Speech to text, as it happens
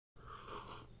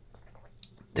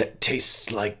that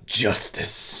tastes like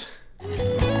justice.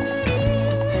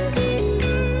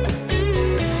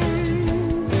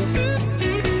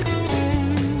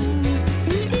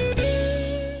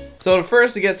 So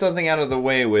first, to get something out of the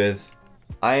way with,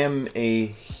 I am a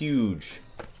huge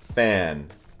fan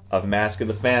of Mask of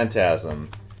the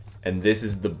Phantasm, and this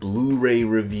is the Blu-ray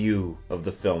review of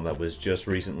the film that was just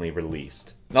recently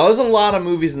released. Now, there's a lot of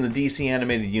movies in the DC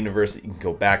animated universe that you can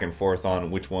go back and forth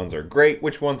on which ones are great,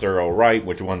 which ones are alright,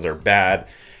 which ones are bad,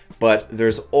 but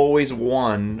there's always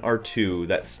one or two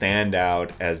that stand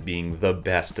out as being the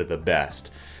best of the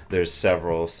best. There's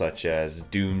several, such as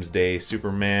Doomsday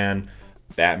Superman,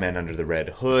 Batman Under the Red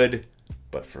Hood,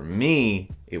 but for me,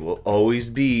 it will always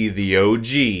be the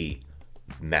OG,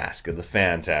 Mask of the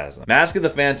Phantasm. Mask of the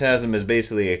Phantasm is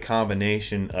basically a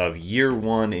combination of year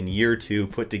one and year two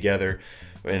put together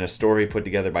in a story put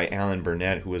together by Alan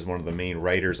Burnett, who was one of the main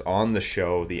writers on the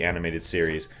show, the animated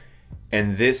series.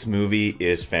 And this movie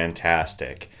is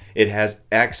fantastic. It has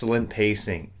excellent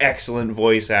pacing, excellent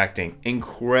voice acting,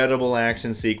 incredible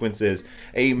action sequences,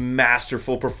 a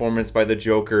masterful performance by the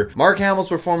Joker. Mark Hamill's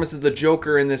performance as the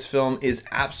Joker in this film is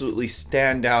absolutely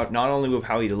standout, not only with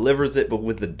how he delivers it, but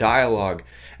with the dialogue,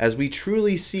 as we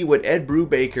truly see what Ed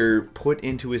Brubaker put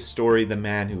into his story, The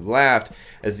Man Who Laughed,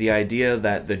 as the idea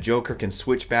that the Joker can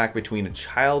switch back between a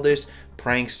childish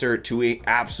prankster to a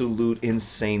absolute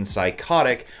insane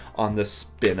psychotic on the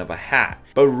spin of a hat.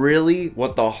 But really,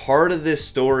 what the heart of this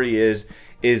story is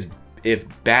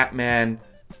if Batman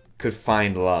could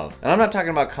find love. And I'm not talking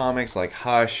about comics like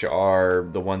Hush or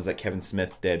the ones that Kevin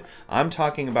Smith did. I'm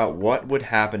talking about what would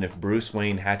happen if Bruce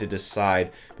Wayne had to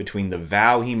decide between the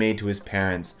vow he made to his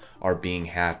parents or being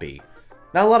happy.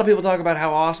 Now, a lot of people talk about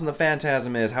how awesome the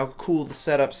Phantasm is, how cool the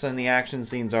setups and the action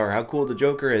scenes are, how cool the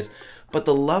Joker is, but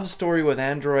the love story with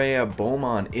Andrea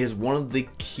Beaumont is one of the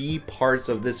key parts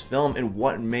of this film and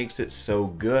what makes it so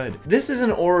good. This is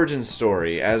an origin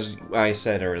story, as I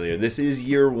said earlier. This is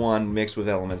year one mixed with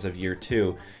elements of year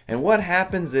two, and what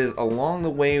happens is, along the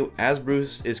way, as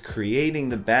Bruce is creating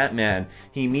the Batman,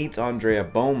 he meets Andrea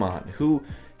Beaumont, who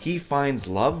he finds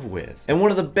love with. And one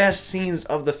of the best scenes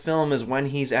of the film is when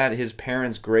he's at his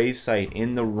parents' gravesite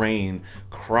in the rain,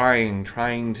 crying,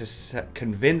 trying to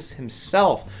convince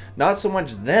himself, not so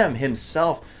much them,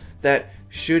 himself, that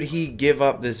should he give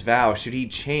up this vow, should he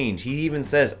change. He even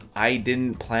says, I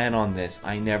didn't plan on this,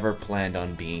 I never planned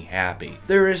on being happy.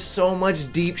 There is so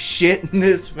much deep shit in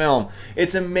this film.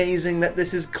 It's amazing that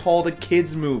this is called a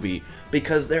kids movie,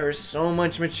 because there is so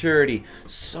much maturity,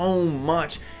 so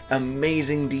much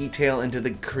amazing detail into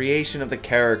the creation of the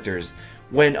characters.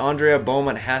 When Andrea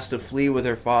Beaumont has to flee with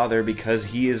her father because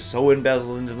he is so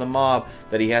embezzled into the mob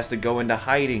that he has to go into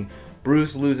hiding,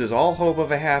 Bruce loses all hope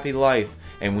of a happy life,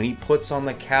 and when he puts on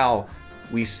the cowl,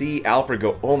 we see Alfred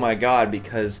go, oh my god,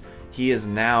 because he has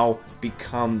now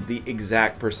become the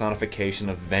exact personification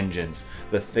of vengeance,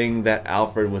 the thing that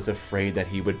Alfred was afraid that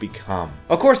he would become.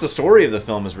 Of course, the story of the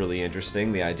film is really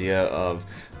interesting. The idea of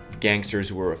gangsters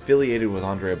who were affiliated with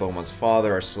Andrea Beaumont's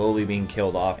father are slowly being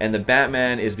killed off, and the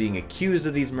Batman is being accused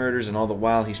of these murders, and all the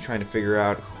while he's trying to figure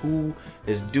out who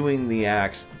is doing the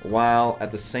acts, while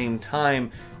at the same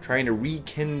time trying to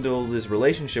rekindle this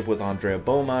relationship with Andrea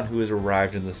Beaumont, who has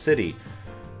arrived in the city.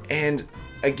 And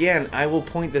again, I will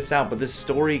point this out, but this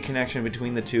story connection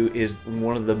between the two is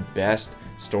one of the best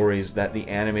stories that the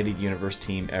animated universe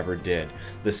team ever did.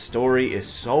 The story is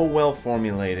so well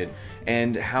formulated,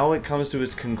 and how it comes to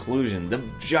its conclusion, the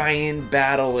giant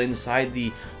battle inside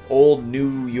the old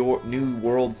New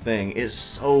World thing is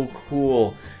so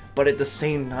cool, but at the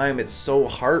same time it's so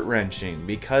heart-wrenching,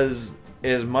 because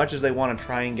as much as they want to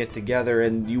try and get together,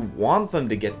 and you want them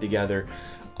to get together,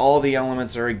 all the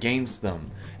elements are against them.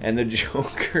 And the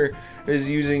Joker is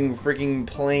using freaking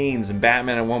planes, and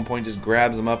Batman at one point just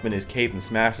grabs him up in his cape and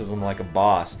smashes him like a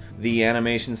boss. The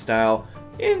animation style,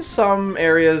 in some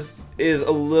areas, is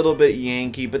a little bit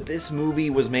Yankee, but this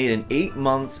movie was made in 8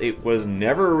 months. It was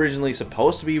never originally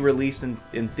supposed to be released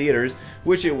in theaters,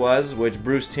 which it was, which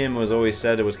Bruce Timm was always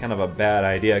said it was kind of a bad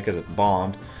idea because it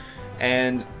bombed.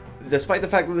 And despite the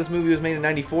fact that this movie was made in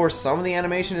 '94, some of the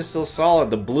animation is still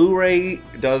solid. The Blu-ray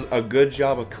does a good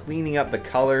job of cleaning up the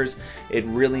colors. It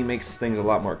really makes things a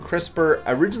lot more crisper.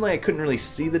 Originally, I couldn't really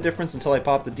see the difference until I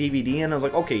popped the DVD in. I was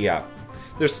like, okay, yeah,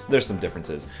 there's some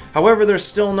differences. However, there's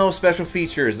still no special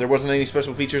features. There wasn't any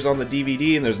special features on the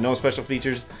DVD, and there's no special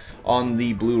features on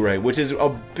the Blu-ray, which is a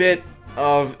bit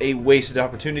of a wasted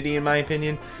opportunity in my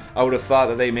opinion. I would have thought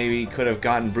that they maybe could have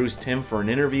gotten Bruce Timm for an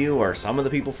interview, or some of the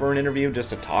people for an interview, just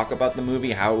to talk about the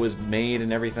movie, how it was made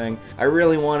and everything. I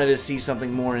really wanted to see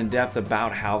something more in depth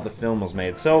about how the film was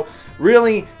made. So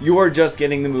really, you're just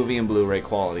getting the movie in Blu-ray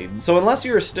quality. So unless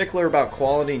you're a stickler about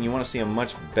quality and you want to see a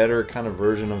much better kind of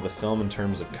version of the film in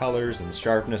terms of colors and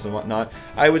sharpness and whatnot,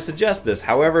 I would suggest this.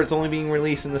 However, it's only being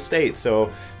released in the States,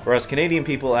 so for us Canadian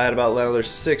people, add about another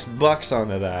 $6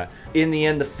 onto that. In the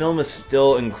end, the film is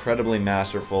still incredibly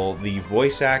masterful. The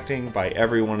voice acting by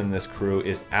everyone in this crew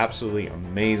is absolutely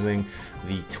amazing.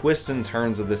 The twists and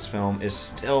turns of this film is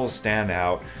still stand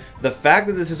out. The fact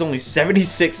that this is only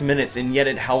 76 minutes and yet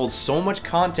it holds so much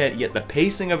content, yet the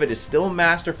pacing of it is still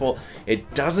masterful,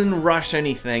 it doesn't rush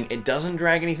anything, it doesn't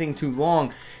drag anything too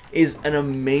long, is an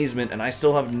amazement, and I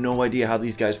still have no idea how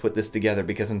these guys put this together,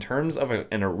 because in terms of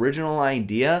an original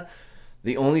idea,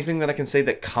 the only thing that I can say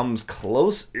that comes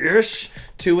close-ish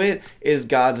to it is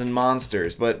Gods and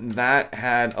Monsters, but that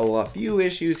had a few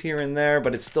issues here and there,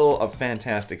 but it's still a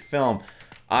fantastic film.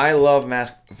 I love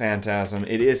Phantasm.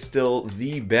 It is still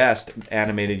the best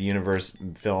animated universe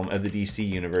film of the DC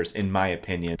universe, in my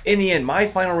opinion. In the end, my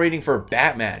final rating for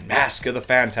Batman: Mask of the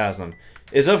Phantasm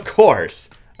is, of course,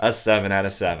 a 7 out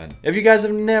of 7. If you guys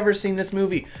have never seen this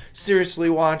movie, seriously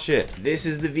watch it. This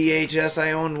is the VHS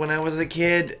I owned when I was a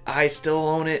kid. I still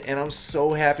own it, and I'm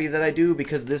so happy that I do,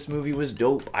 because this movie was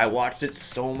dope. I watched it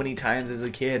so many times as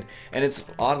a kid, and it's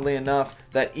oddly enough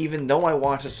that even though I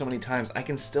watched it so many times, I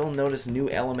can still notice new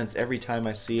elements every time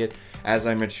I see it as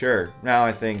I mature. Now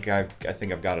I think I've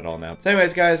got it all now. So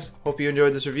anyways, guys, hope you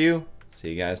enjoyed this review.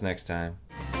 See you guys next time.